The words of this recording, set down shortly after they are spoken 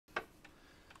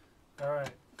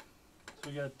Alright. So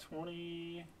we got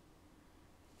 2022,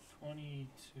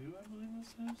 I believe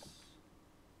this is.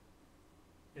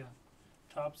 Yeah.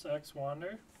 Topps X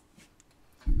Wander.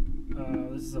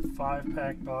 This is a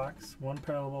 5-pack box. 1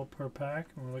 parallel per pack.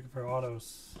 And we're looking for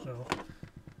autos. So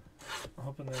I'm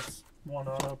hoping there's 1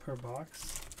 auto per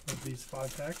box of these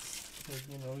 5 packs. There's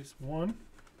at least 1.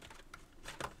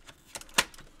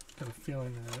 Got a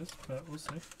feeling there is, but we'll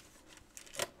see.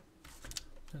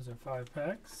 There's our 5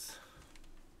 packs.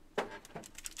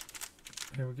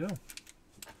 Here we go.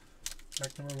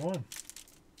 Pack number 1.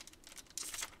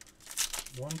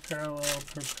 1 parallel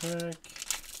per pack.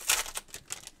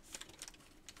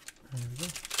 There we go.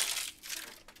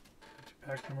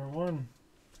 Pack number 1.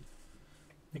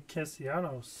 Nick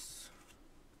Castellanos.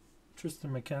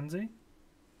 Tristan McKenzie.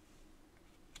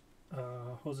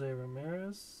 Jose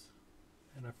Ramirez.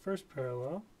 And our first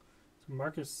parallel. So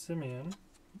Marcus Semien.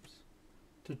 Oops.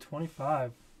 To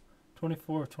 25.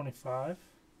 24 of 25.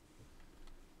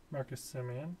 Marcus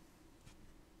Semien.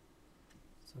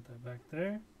 Set that back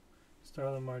there.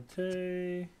 Starlin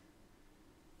Marte.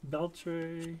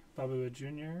 Beltre. Bobby Witt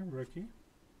Jr. Rookie.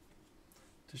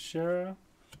 Teixeira.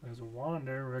 There's a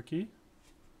Wander rookie.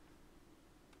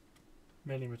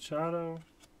 Manny Machado.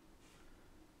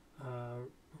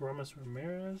 Ramos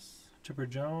Ramirez. Chipper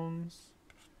Jones.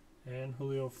 And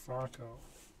Julio Franco.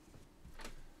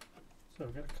 So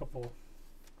we've got a couple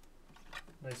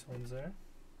nice ones there.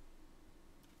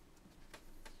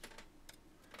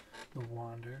 The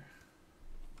Wander.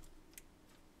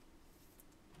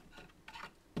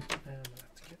 And I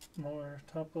have to get more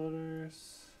top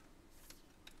loaders.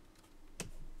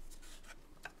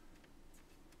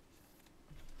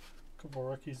 Couple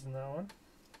rookies in that one.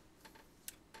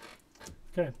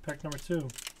 Okay, pack number 2.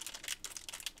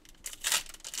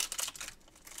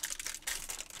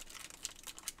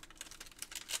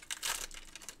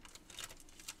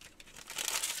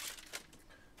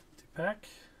 Pack.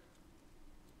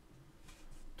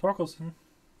 Torkelson.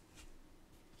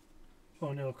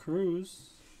 O'Neal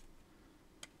Cruz.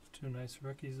 2 nice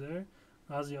rookies there.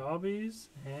 Ozzie Albies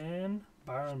and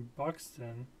Byron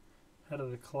Buxton. Head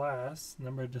of the class.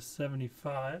 Numbered to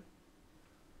 75.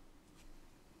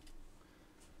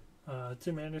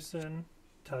 Tim Anderson.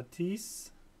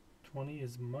 Tatis. 20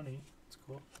 is money. That's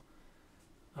cool.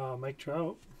 Mike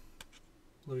Trout.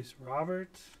 Luis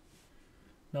Robert.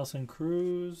 Nelson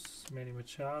Cruz, Manny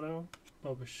Machado,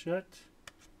 Bo Bichette,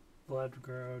 Vlad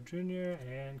Guerrero Jr.,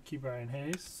 and Key Brian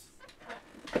Hayes.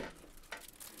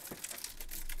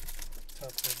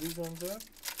 Top of these ones up.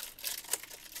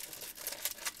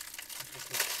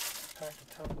 Pack of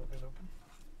top loaders open.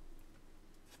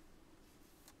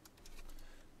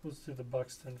 Let's do the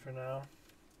Buxton for now.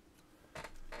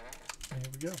 And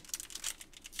here we go.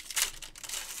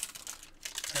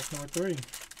 Pack number 3.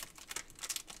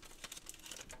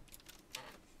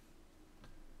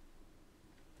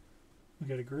 We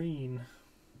got a green.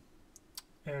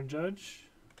 Aaron Judge,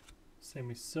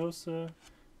 Sammy Sosa,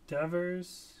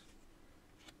 Devers,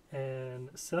 and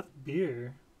Seth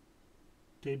Beer.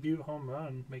 Debut home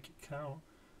run. Make it count.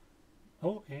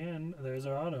 Oh, and there's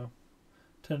our auto.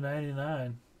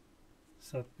 /99.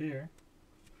 Seth Beer.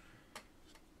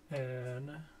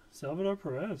 And Salvador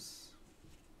Perez.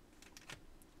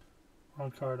 On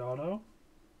card auto.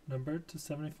 Numbered to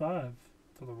 75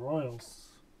 for the Royals.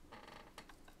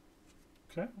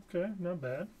 Okay, not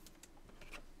bad.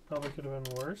 Probably could have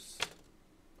been worse.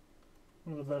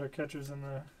 One of the better catchers in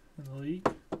the league.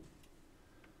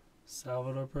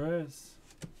 Salvador Perez.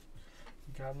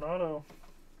 Got an auto.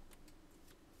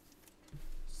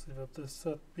 Save up this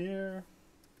Seth Beer.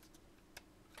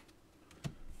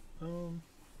 And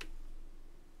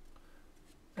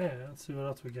let's see what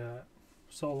else we got.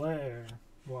 Soler,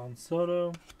 Juan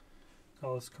Soto,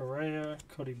 Carlos Correa,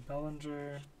 Cody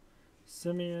Bellinger,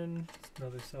 Simeon,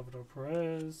 another Salvador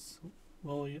Perez,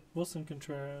 Wilson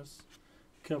Contreras,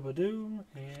 Kelbadu,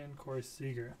 and Corey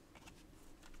Seager.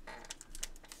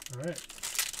 Alright,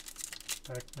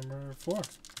 pack number 4.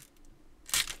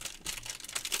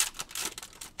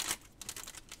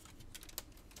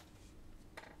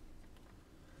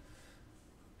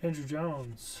 Andrew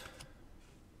Jones,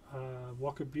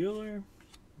 Walker Buehler,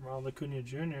 Ronald Acuna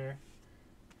Jr.,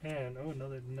 and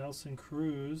another Nelson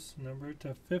Cruz, numbered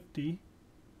to 50,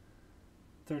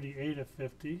 38 of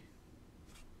 50.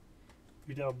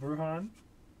 Vidal Brujan,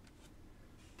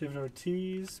 David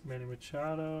Ortiz, Manny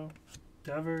Machado,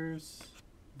 Devers,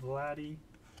 Vladdy,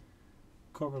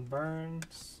 Corbin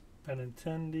Burns,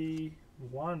 Benintendi,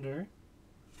 Wander,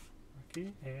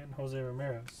 rookie, and Jose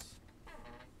Ramirez.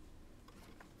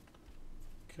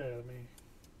 Okay, let me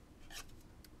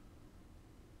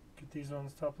get Get these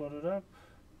ones top loaded up.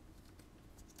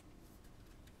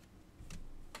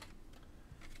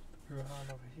 Bruhan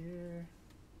over here.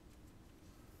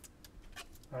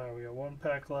 Alright, we got one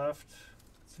pack left.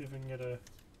 Let's see if we can get a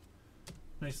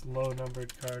nice low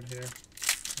numbered card here.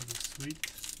 That'd be sweet.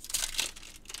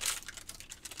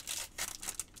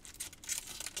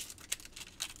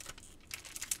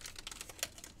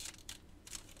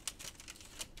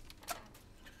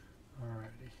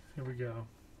 Alrighty, here we go.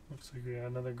 Looks like we got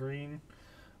another green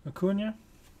Acuna,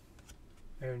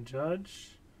 Aaron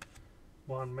Judge,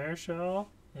 Juan Marichal,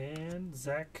 and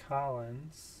Zach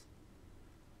Collins.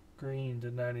 Green to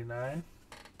 99.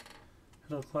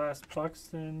 Middle class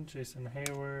Buxton, Jason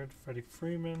Hayward, Freddie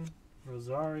Freeman,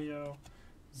 Rosario,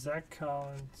 Zach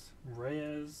Collins,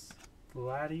 Reyes,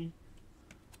 Vladdy,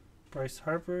 Bryce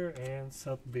Harper, and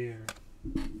Seth Beer.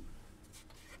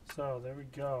 So there we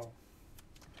go.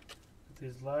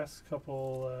 These last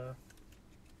couple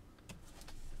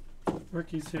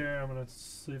rookies here, I'm going to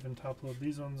sleeve and top load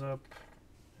these ones up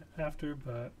after,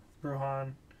 but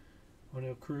Bruhan,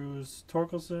 O'Neal Cruz,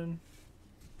 Torkelson,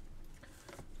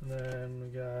 and then we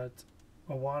got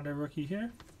a Wander rookie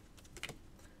here,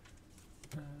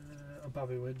 a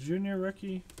Bobby Witt Jr.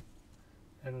 rookie,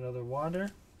 and another Wander.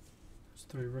 There's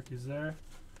 3 rookies there.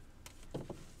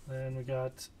 Then we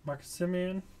got Marcus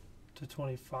Semien to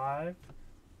 25,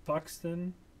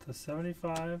 Buxton to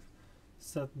 75,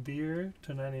 Seth Beer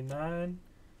to 99,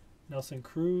 Nelson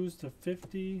Cruz to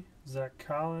 50, Zach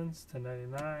Collins to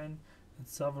 99, and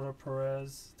Salvador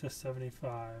Perez to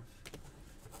 75.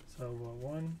 So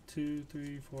 1, 2,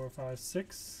 3, 4, 5,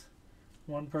 6.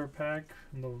 1 per pack,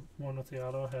 and the one with the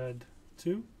auto had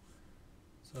 2.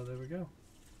 So there we go.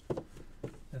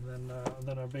 And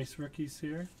then our base rookies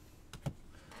here.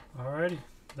 Alrighty,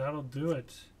 that'll do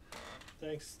it.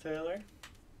 Thanks, Taylor,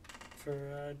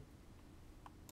 for